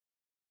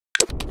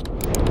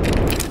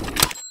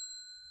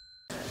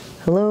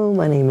Hello,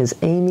 my name is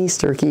Amy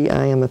Sturkey.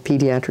 I am a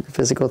pediatric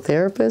physical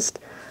therapist.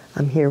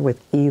 I'm here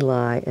with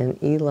Eli,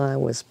 and Eli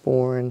was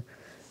born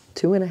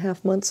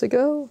 2.5 months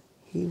ago.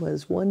 He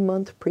was 1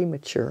 month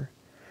premature.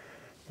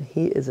 And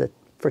he is a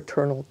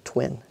fraternal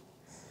twin.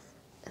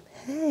 And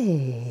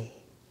hey.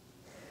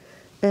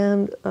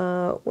 And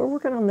we're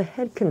working on the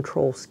head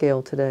control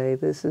scale today.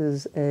 This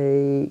is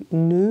a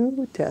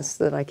new test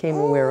that I became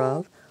aware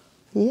of.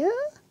 Yeah?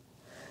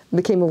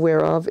 Became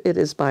aware of. It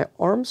is by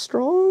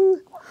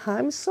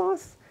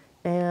Armstrong-Heimsoth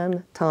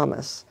and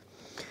Thomas.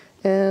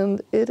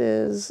 And it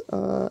is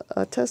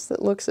a test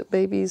that looks at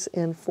babies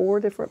in 4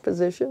 different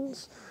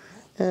positions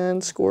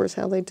and scores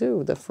how they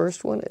do. The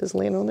first one is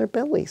laying on their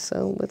belly,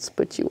 so let's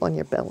put you on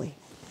your belly.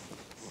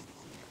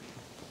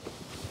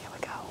 Here we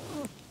go.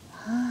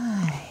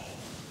 Hi.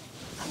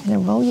 I'm gonna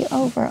roll you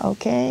over,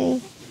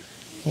 okay?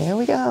 Here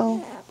we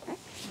go.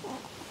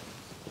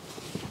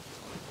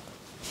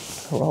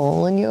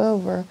 Rolling you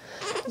over.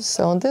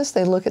 So on this,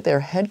 they look at their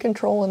head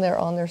control when they're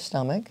on their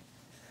stomach,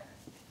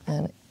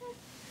 and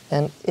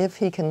if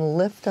he can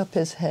lift up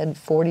his head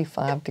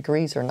 45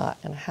 degrees or not,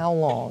 and how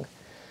long.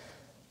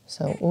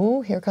 So,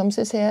 ooh, here comes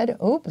his head.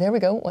 Ooh, there we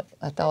go.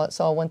 I thought I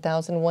saw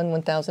 1001,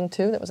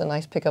 1002. That was a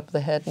nice pick up of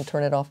the head and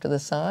turn it off to the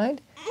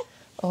side.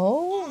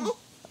 Oh,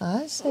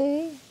 I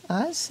see.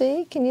 I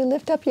see. Can you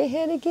lift up your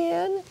head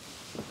again?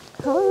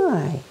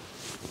 Hi.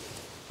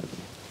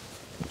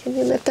 Can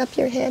you lift up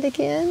your head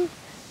again?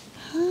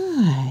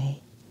 Hi.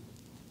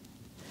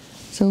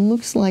 So it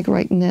looks like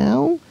right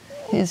now,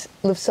 he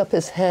lifts up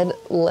his head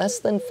less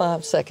than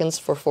 5 seconds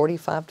for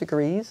 45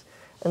 degrees.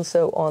 And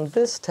so on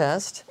this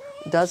test,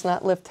 does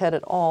not lift head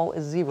at all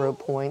is 0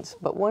 points,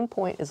 but 1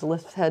 point is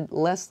lift head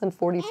less than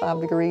 45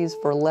 degrees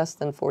for less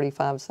than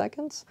 45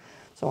 seconds.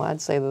 So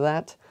I'd say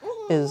that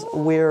is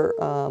where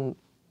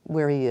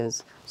he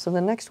is. So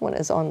the next one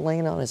is on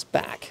laying on his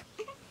back.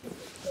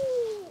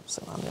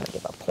 So I'm going to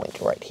give a point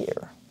right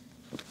here.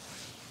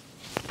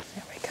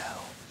 There we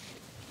go.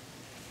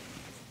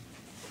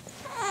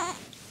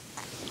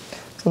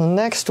 So the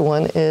next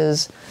one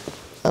is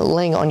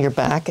laying on your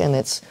back, and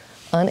it's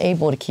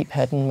unable to keep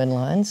head in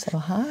midline. So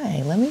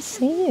hi, let me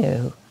see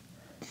you.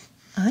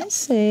 I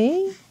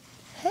see.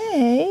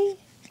 Hey.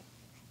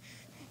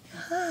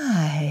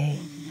 Hi.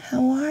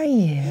 How are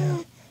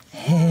you?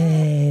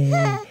 Hey.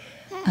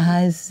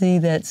 I see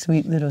that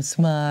sweet little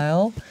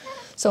smile.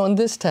 So on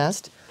this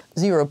test,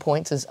 0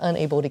 points is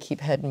unable to keep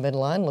head in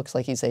midline. Looks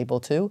like he's able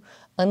to.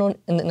 And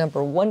the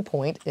number 1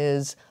 point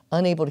is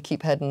unable to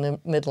keep head in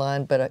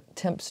midline, but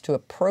attempts to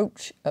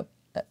approaches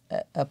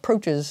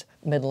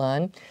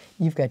midline.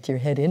 You've got your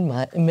head in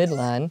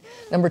midline.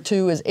 Number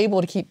 2 is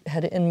able to keep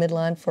head in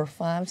midline for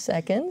 5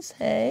 seconds.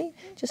 Hey,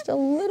 just a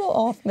little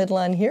off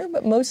midline here,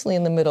 but mostly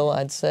in the middle,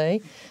 I'd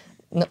say.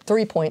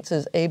 3 points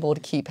is able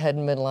to keep head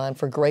in midline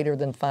for greater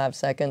than 5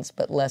 seconds,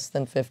 but less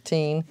than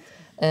 15.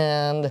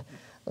 And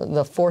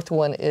the 4th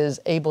one is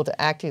able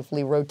to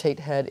actively rotate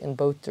head in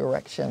both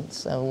directions.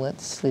 So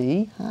let's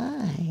see.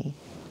 Hi.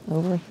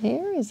 Over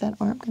here, is that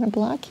arm going to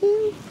block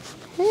you?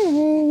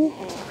 Hey,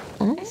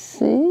 I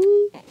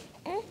see.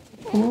 I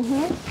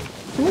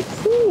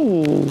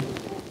see.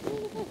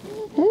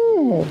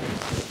 Hey,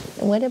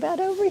 what about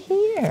over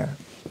here?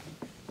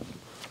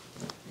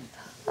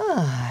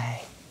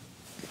 Hi.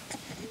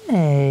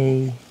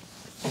 Hey,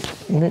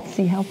 let's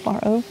see how far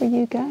over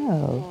you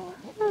go.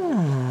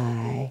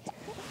 Hi.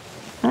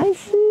 I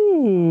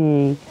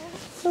see.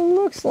 It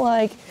looks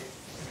like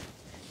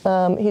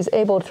he's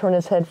able to turn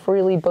his head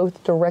freely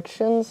both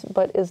directions,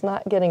 but is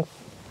not getting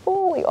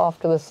fully off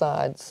to the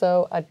side.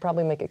 So I'd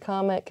probably make a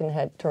comment, can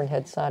turn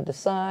head side to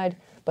side,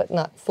 but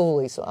not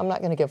fully. So I'm not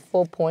going to give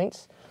full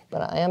points,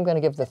 but I am going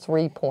to give the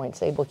 3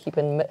 points. Able to keep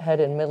head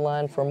in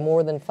midline for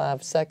more than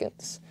 5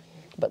 seconds,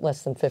 but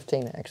less than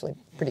 15, actually.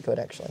 Pretty good,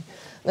 actually.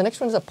 The next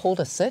one is a pull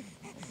to sit.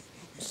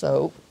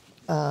 So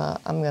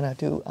I'm going to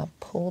do a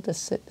pull to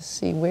sit to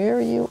see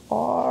where you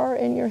are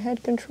in your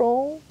head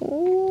control.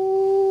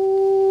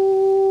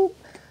 Ooh.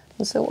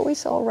 And so what we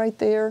saw right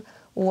there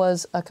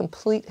was a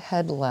complete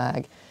head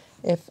lag.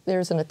 If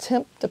there's an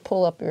attempt to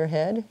pull up your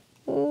head,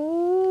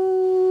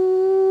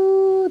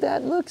 ooh,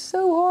 that looks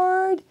so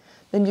hard,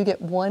 then you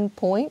get 1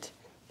 point.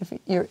 If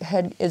your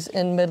head is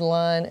in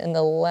midline in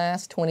the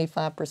last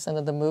 25%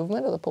 of the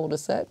movement of the pull to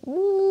set,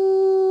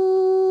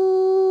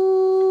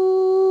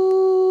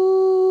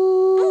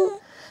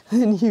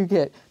 then you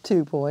get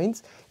 2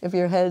 points. If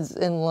your head's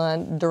in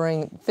line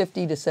during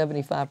 50 to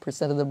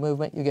 75% of the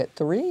movement, you get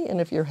 3. And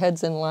if your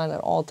head's in line at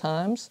all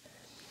times,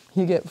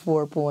 you get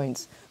 4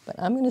 points. But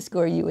I'm going to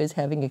score you as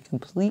having a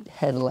complete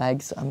head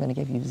lag, so I'm going to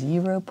give you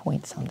 0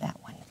 points on that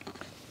one.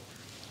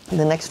 And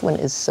the next one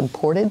is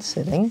supported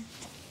sitting.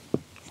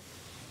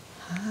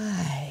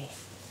 Hi.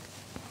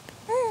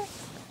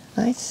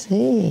 I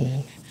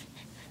see.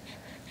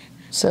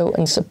 So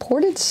in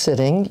supported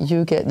sitting,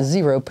 you get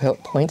 0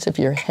 points if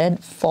your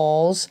head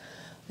falls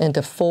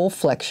into full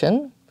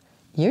flexion.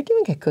 You're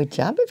doing a good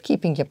job of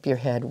keeping up your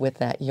head with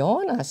that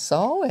yawn. I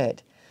saw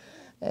it.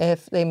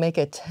 If they make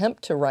an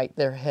attempt to right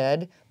their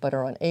head but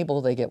are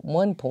unable, they get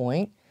 1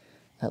 point.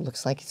 That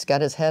looks like he's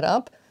got his head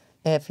up.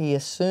 If he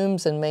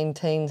assumes and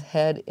maintains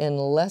head in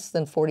less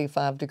than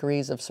 45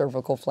 degrees of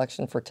cervical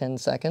flexion for 10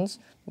 seconds,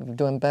 we're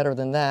doing better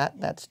than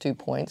that, that's 2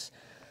 points.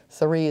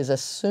 3 is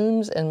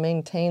assumes and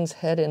maintains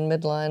head in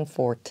midline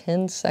for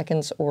 10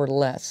 seconds or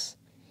less.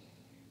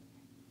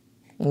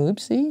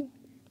 Oopsie.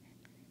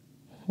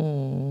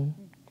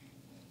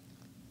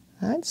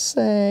 I'd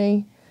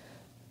say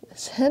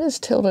his head is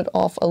tilted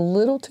off a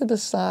little to the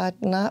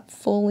side, not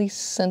fully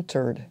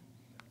centered.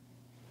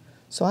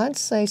 So I'd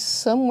say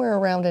somewhere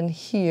around in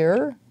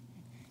here.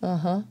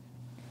 I'd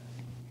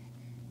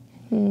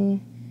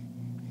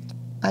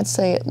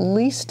say at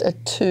least a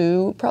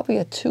 2, probably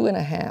a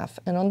 2.5.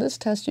 And on this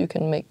test, you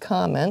can make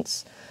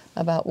comments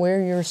about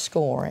where you're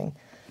scoring.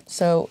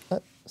 So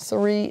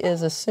 3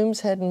 is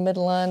assumes head in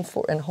midline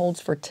and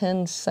holds for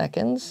 10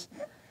 seconds.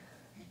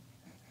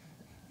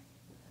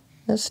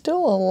 There's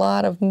still a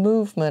lot of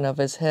movement of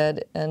his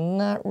head and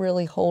not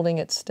really holding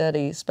it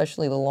steady,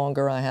 especially the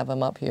longer I have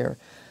him up here.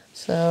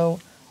 So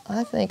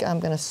I think I'm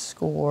going to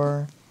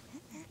score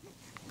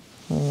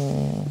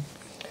a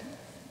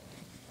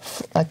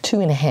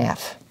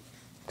 2.5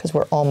 because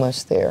we're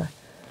almost there.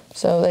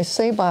 So they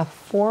say by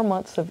 4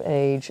 months of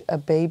age, a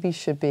baby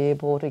should be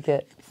able to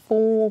get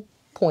full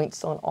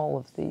points on all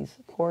of these.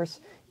 Of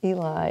course,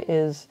 Eli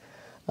is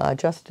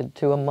adjusted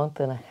to 1.5 months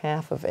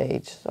of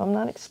age, so I'm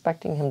not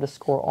expecting him to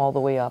score all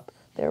the way up.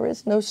 There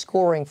is no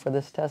scoring for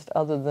this test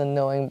other than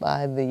knowing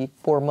by the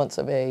 4 months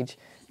of age,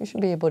 you should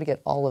be able to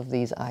get all of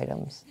these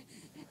items.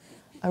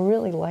 I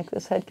really like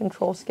this head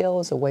control scale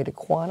as a way to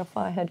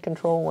quantify head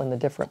control in the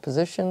different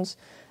positions,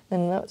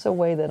 and that's a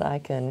way that I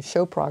can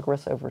show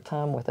progress over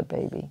time with a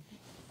baby.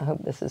 I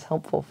hope this is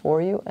helpful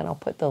for you, and I'll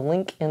put the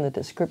link in the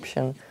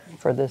description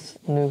for this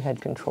new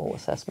head control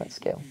assessment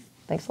scale.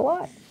 Thanks a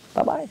lot.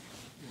 Bye-bye.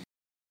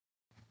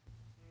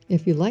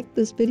 If you liked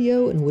this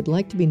video and would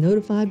like to be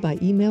notified by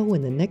email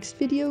when the next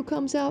video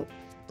comes out,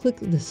 click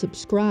the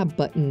subscribe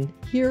button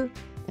here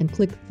and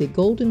click the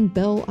golden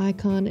bell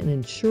icon and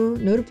ensure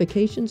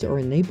notifications are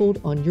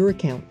enabled on your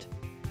account.